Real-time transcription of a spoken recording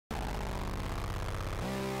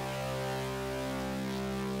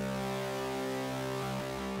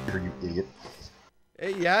You idiot.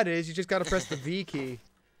 Yeah, it is. You just gotta press the V key.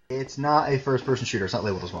 It's not a first-person shooter. It's not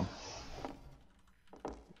labeled as one.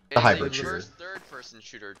 The hybrid shooter. First, third-person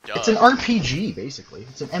shooter. Duh. It's an RPG, basically.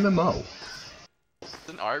 It's an MMO. It's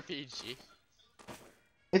an RPG.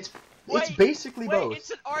 It's basically both. Wait,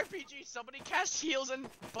 it's an RPG. Somebody cast heals and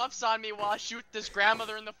buffs on me while I shoot this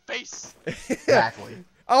grandmother in the face. Exactly.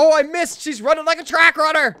 Oh, I missed! She's running like a track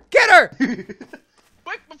runner! Get her!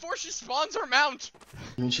 Quick, before she spawns her mount!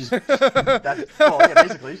 I mean, yeah,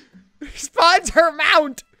 basically. Spawns her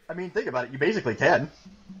mount! I mean, think about it. You basically can.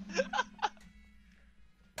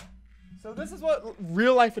 So this is what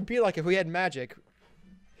real life would be like if we had magic.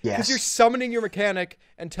 Yes. Because you're summoning your mechanic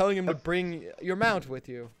and telling him to bring your mount with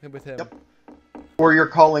you, with him. Yep. Or you're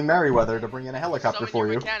calling Merryweather to bring in a helicopter for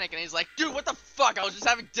you. Mechanic, and he's like, dude, what the fuck? I was just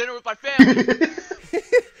having dinner with my family.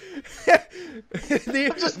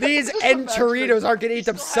 These Enchiritos aren't gonna eat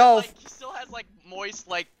themselves. He still has like moist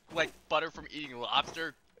like butter from eating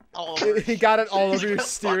lobster all over. He got it all over your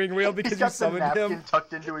steering wheel because you summoned him. He's got the napkin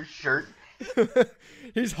tucked into his shirt.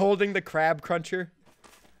 He's holding the crab cruncher.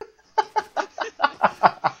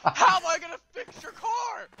 How am I gonna fix your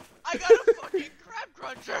car? I got a fucking crab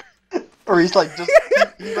cruncher. Or he's like just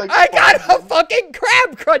he like I got a fucking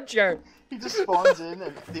crab cruncher. He just spawns in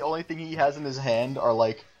and the only thing he has in his hand are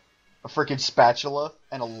like a freaking spatula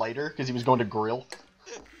and a lighter because he was going to grill.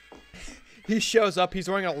 He shows up, he's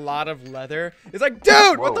wearing a lot of leather. He's like,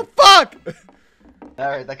 dude, what the fuck?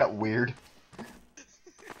 Alright, that got weird.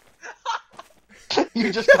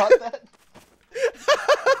 You just got that?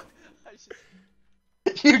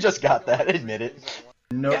 You just got that, admit it.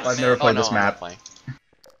 Nope, Yes. I've never played this map.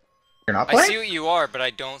 You're not playing? I see what you are, but I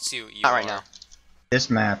don't see what you are. Not right now. This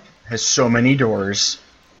map has so many doors.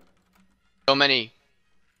 So many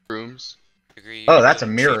rooms. Oh, that's a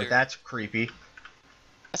mirror. That's creepy.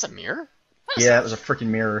 That's a mirror? Yeah, it was a freaking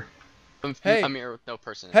mirror. Hey. A mirror with no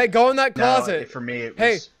person in it. Hey, go in that closet. No, for me, it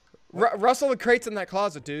was... Hey, rustle the crates in that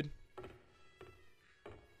closet, dude.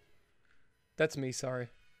 That's me, sorry.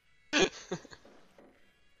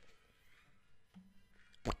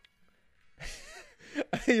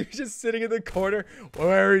 You're just sitting in the corner.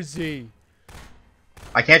 Where is he?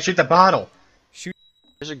 I can't shoot the bottle. Shoot.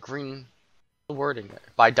 There's a green wording there.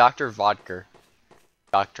 By Dr. Vodka.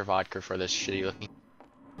 Dr. Vodka for this shitty looking.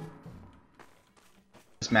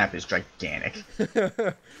 This map is gigantic. This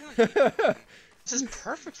is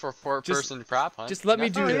perfect for a four-person prop hunt. Just let me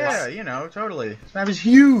do Oh this. yeah, you know, totally. This map is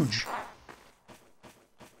huge.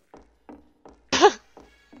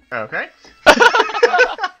 Okay.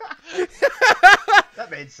 That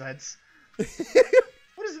made sense.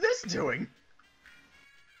 What is this doing?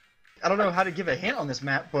 I don't know how to give a hint on this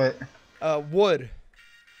map, but... Wood.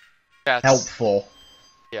 That's, helpful.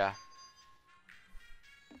 Yeah.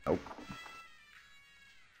 Nope.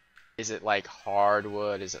 Is it like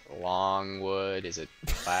hardwood? Is it long wood? Is it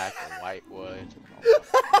black or white wood?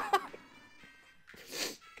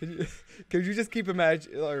 Could you just keep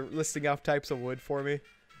listing off types of wood for me?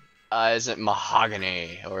 Is it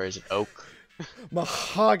mahogany or is it oak?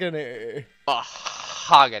 Mahogany.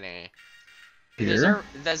 Mahogany. Here?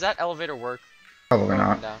 Does that elevator work? Probably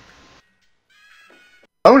not. Down?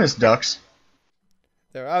 Bonus ducks.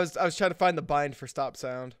 There, I was trying to find the bind for stop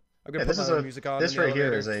sound. I'm gonna put my own music on. This right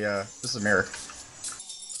here is a this is a mirror.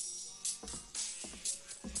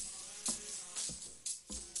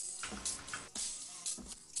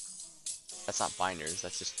 That's not binders.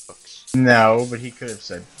 That's just books. No, but he could have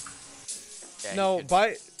said. Yeah, No,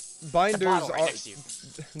 binders right are. next to you.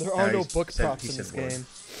 There are no he book said- props he in this said wood. game.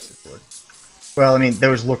 Well, I mean,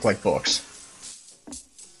 those look like books.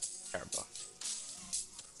 They're books.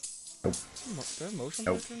 Did I motion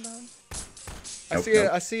Nope. turn down? Nope,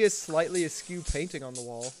 I see a slightly askew painting on the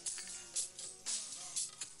wall.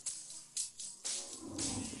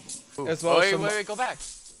 Ooh. As well as wait, some wait, go back.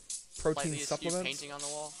 protein Slightly askew supplements. painting on the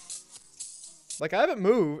wall. Like, I haven't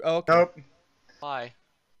moved. Oh, okay. Nope. Why?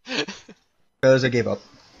 Because I gave up.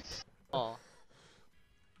 Oh.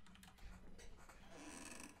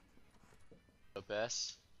 The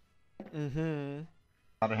best. Mm-hmm.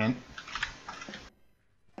 Not a hint.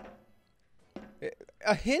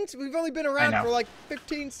 A hint? We've only been around know. for like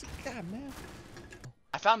 15 God, man.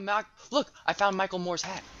 I found Look, I found Michael Moore's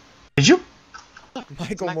hat. Did you?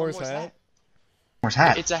 Michael Moore's hat. Moore's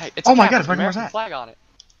hat. It's a Oh my hat God, with it's an Michael Moore's American hat. flag on it.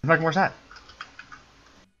 It's Michael Moore's hat.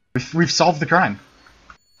 We've solved the crime.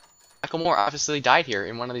 Michael Moore obviously died here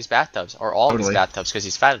in one of these bathtubs, or all of these Totally. bathtubs, because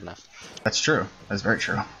he's fat enough. That's true. That's very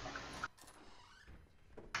true.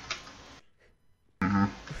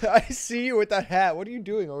 I see you with that hat. What are you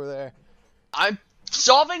doing over there? I'm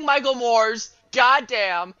solving Michael Moore's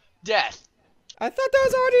goddamn death. I thought that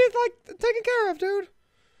was already like taken care of, dude.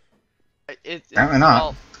 Apparently not.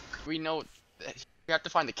 Well, we know we have to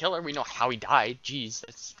find the killer. We know how he died. Jeez,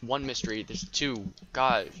 that's one mystery. There's two.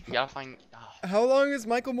 God, we gotta find. How long has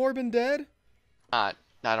Michael Moore been dead? I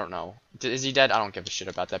don't know. Is he dead? I don't give a shit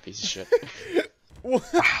about that piece of shit.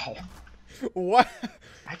 Wow. What?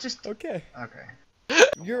 I just. Okay. Okay.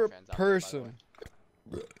 You're a person.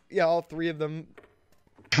 Yeah, all three of them.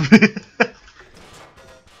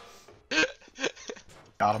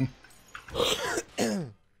 Got him.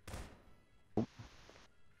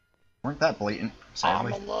 Weren't that blatant,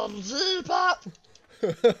 sadly. I'm a little Z-pop.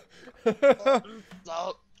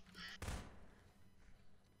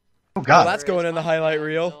 Oh god. Well, that's going in the highlight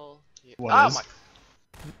reel. What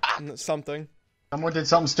is? Something. Someone did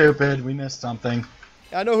something stupid. We missed something.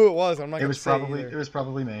 I know who it was. I'm not It gonna was say probably. either. It was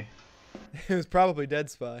probably me. It was probably Dead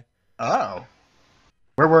Spy. Oh.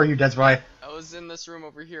 Where were you, Dead Spy? I was in this room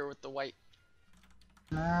over here with the white.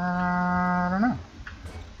 I don't know.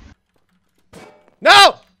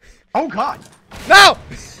 No! Oh god. No!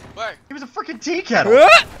 Where? He was a freaking tea kettle.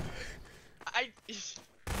 I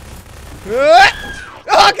Oh,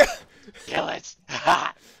 God. kill it.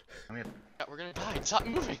 I mean, We're gonna die. Stop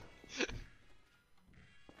moving.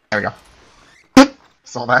 there we go.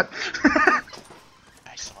 Saw that.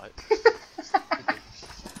 I saw it.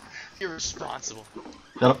 Irresponsible.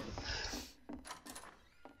 Yep.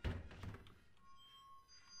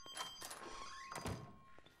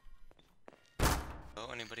 Oh,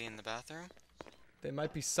 anybody in the bathroom? They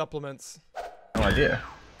might be supplements. No idea.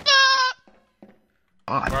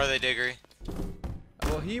 Where God. are they, Diggery?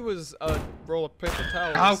 Well, he was a roll of paper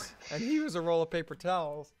towels, and he was a roll of paper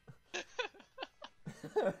towels.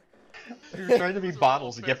 We were trying to be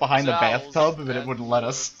bottles and get behind the Towels. bathtub, but it wouldn't let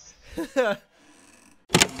us.